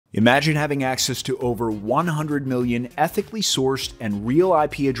Imagine having access to over 100 million ethically sourced and real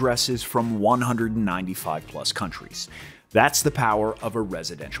IP addresses from 195 plus countries. That's the power of a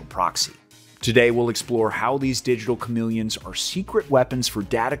residential proxy. Today, we'll explore how these digital chameleons are secret weapons for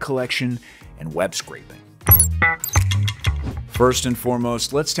data collection and web scraping. First and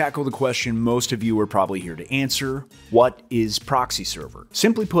foremost, let's tackle the question most of you are probably here to answer. What is proxy server?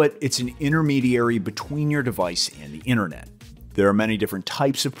 Simply put, it's an intermediary between your device and the internet. There are many different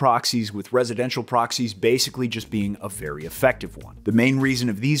types of proxies, with residential proxies basically just being a very effective one. The main reason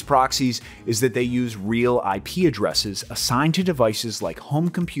of these proxies is that they use real IP addresses assigned to devices like home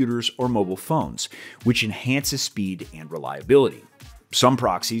computers or mobile phones, which enhances speed and reliability. Some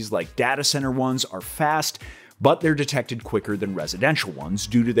proxies, like data center ones, are fast, but they're detected quicker than residential ones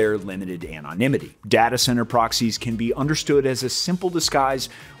due to their limited anonymity. Data center proxies can be understood as a simple disguise,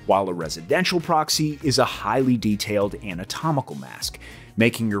 while a residential proxy is a highly detailed anatomical mask,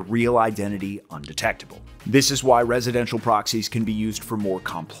 making your real identity undetectable. This is why residential proxies can be used for more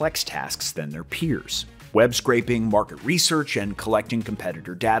complex tasks than their peers. Web scraping, market research, and collecting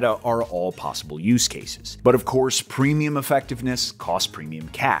competitor data are all possible use cases. But of course, premium effectiveness costs premium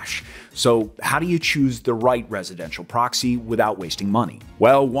cash. So how do you choose the right residential proxy without wasting money?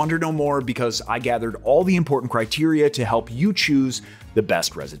 Well, wonder no more, because I gathered all the important criteria to help you choose the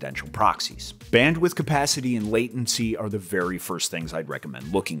best residential proxies. Bandwidth capacity and latency are the very first things I'd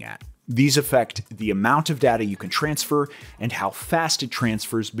recommend looking at. These affect the amount of data you can transfer and how fast it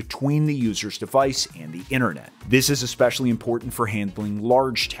transfers between the user's device and the internet. This is especially important for handling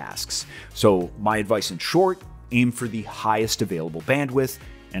large tasks. So my advice in short, aim for the highest available bandwidth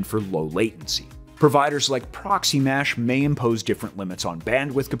and for low latency. Providers like ProxyMash may impose different limits on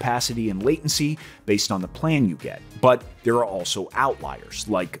bandwidth capacity and latency based on the plan you get, but there are also outliers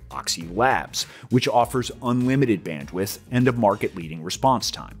like Oxylabs, which offers unlimited bandwidth and a market-leading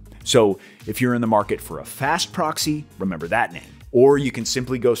response time. So if you're in the market for a fast proxy, remember that name. Or you can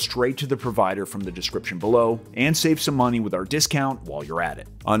simply go straight to the provider from the description below and save some money with our discount while you're at it.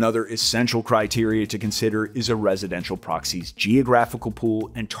 Another essential criteria to consider is a residential proxy's geographical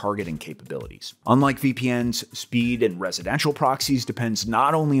pool and targeting capabilities. Unlike VPNs, speed in residential proxies depends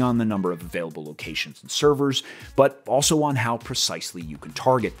not only on the number of available locations and servers, but also on how precisely you can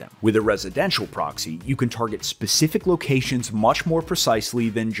target them. With a residential proxy, you can target specific locations much more precisely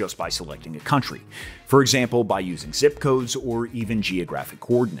than just by selecting a country. For example, by using zip codes or even geographic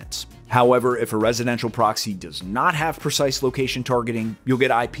coordinates. However, if a residential proxy does not have precise location targeting, you'll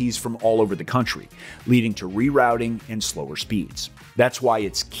get IPs from all over the country, leading to rerouting and slower speeds. That's why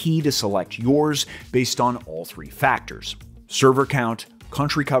it's key to select yours based on all three factors: server count,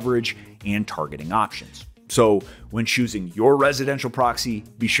 country coverage, and targeting options. So when choosing your residential proxy,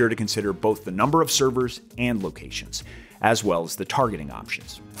 be sure to consider both the number of servers and locations, as well as the targeting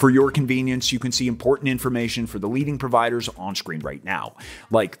options. For your convenience, you can see important information for the leading providers on screen right now,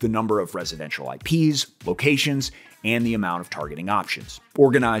 like the number of residential IPs, locations, and the amount of targeting options,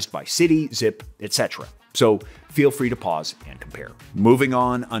 organized by city, zip, etc. So feel free to pause and compare. Moving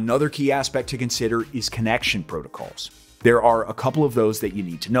on, another key aspect to consider is connection protocols. There are a couple of those that you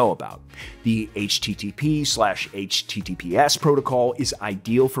need to know about. The HTTP/HTTPS protocol is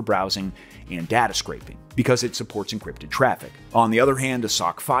ideal for browsing and data scraping because it supports encrypted traffic. On the other hand, a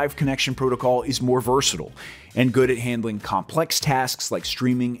SOC 5 connection protocol is more versatile and good at handling complex tasks like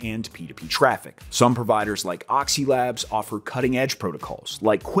streaming and P2P traffic. Some providers like Oxylabs offer cutting-edge protocols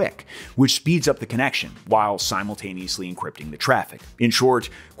like QUIC, which speeds up the connection while simultaneously encrypting the traffic. In short,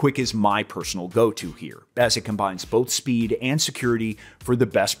 QUIC is my personal go-to here, as it combines both speed and security for the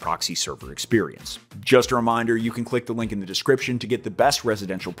best proxy server experience. Just a reminder, you can click the link in the description to get the best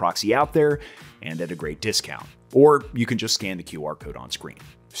residential proxy out there and at a great discount. Or you can just scan the QR code on screen.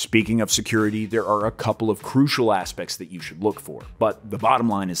 Speaking of security, there are a couple of crucial aspects that you should look for, but the bottom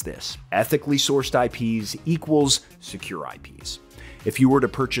line is this: ethically sourced IPs equals secure IPs. If you were to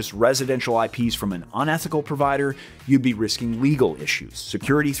purchase residential IPs from an unethical provider, you'd be risking legal issues,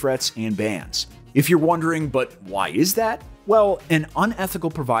 security threats, and bans. If you're wondering, but why is that? Well, an unethical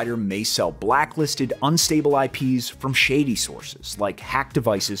provider may sell blacklisted, unstable IPs from shady sources, like hacked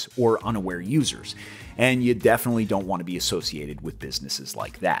devices or unaware users, and you definitely don't want to be associated with businesses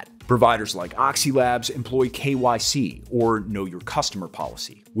like that. Providers like Oxylabs employ KYC, or Know Your Customer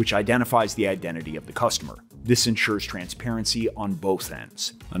policy, which identifies the identity of the customer. This ensures transparency on both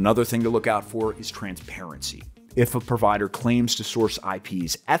ends. Another thing to look out for is transparency. If a provider claims to source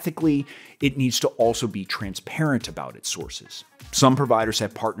IPs ethically, it needs to also be transparent about its sources. Some providers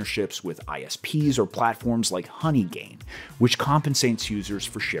have partnerships with ISPs or platforms like Honeygain, which compensates users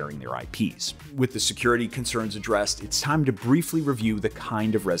for sharing their IPs. With the security concerns addressed, it's time to briefly review the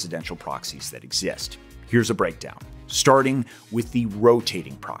kind of residential proxies that exist. Here's a breakdown, starting with the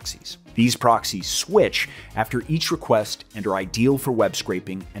rotating proxies. These proxies switch after each request and are ideal for web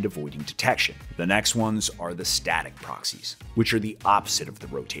scraping and avoiding detection. The next ones are the static proxies, which are the opposite of the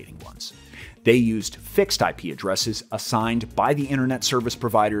rotating ones. They used fixed IP addresses assigned by the internet service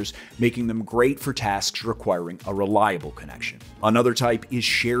providers, making them great for tasks requiring a reliable connection. Another type is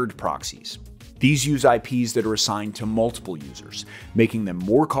shared proxies. These use IPs that are assigned to multiple users, making them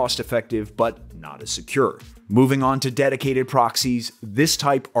more cost-effective but not as secure. Moving on to dedicated proxies, this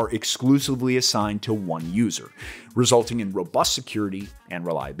type are exclusively assigned to one user, resulting in robust security and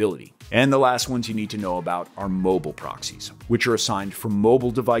reliability. And the last ones you need to know about are mobile proxies, which are assigned for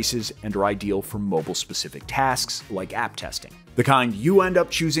mobile devices and are ideal for mobile-specific tasks like app testing. The kind you end up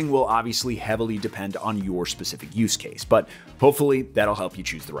choosing will obviously heavily depend on your specific use case, but hopefully that'll help you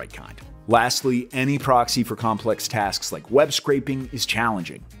choose the right kind. Lastly, any proxy for complex tasks like web scraping is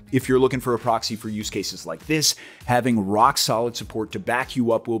challenging. If you're looking for a proxy for use cases like this, having rock-solid support to back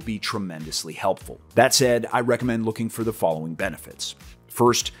you up will be tremendously helpful. That said, I recommend looking for the following benefits.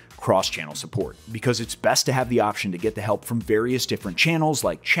 First, cross-channel support, because it's best to have the option to get the help from various different channels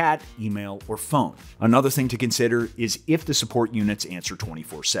like chat, email, or phone. Another thing to consider is if the support units answer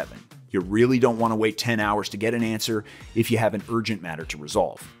 24/7. You really don't want to wait 10 hours to get an answer if you have an urgent matter to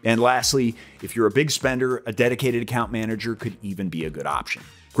resolve. And lastly, if you're a big spender, a dedicated account manager could even be a good option.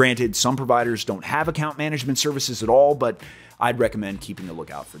 Granted, some providers don't have account management services at all, but I'd recommend keeping a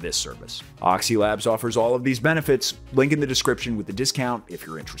lookout for this service. Oxylabs offers all of these benefits. Link in the description with the discount if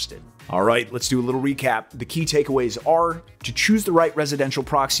you're interested. All right, let's do a little recap. The key takeaways are, to choose the right residential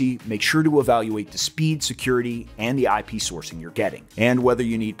proxy, make sure to evaluate the speed, security, and the IP sourcing you're getting. And whether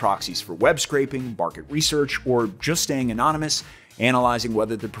you need proxies for web scraping, market research, or just staying anonymous, analyzing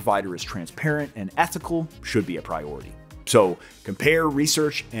whether the provider is transparent and ethical should be a priority. So compare,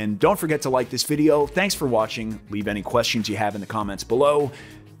 research, and don't forget to like this video. Thanks for watching. Leave any questions you have in the comments below,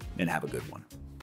 and have a good one.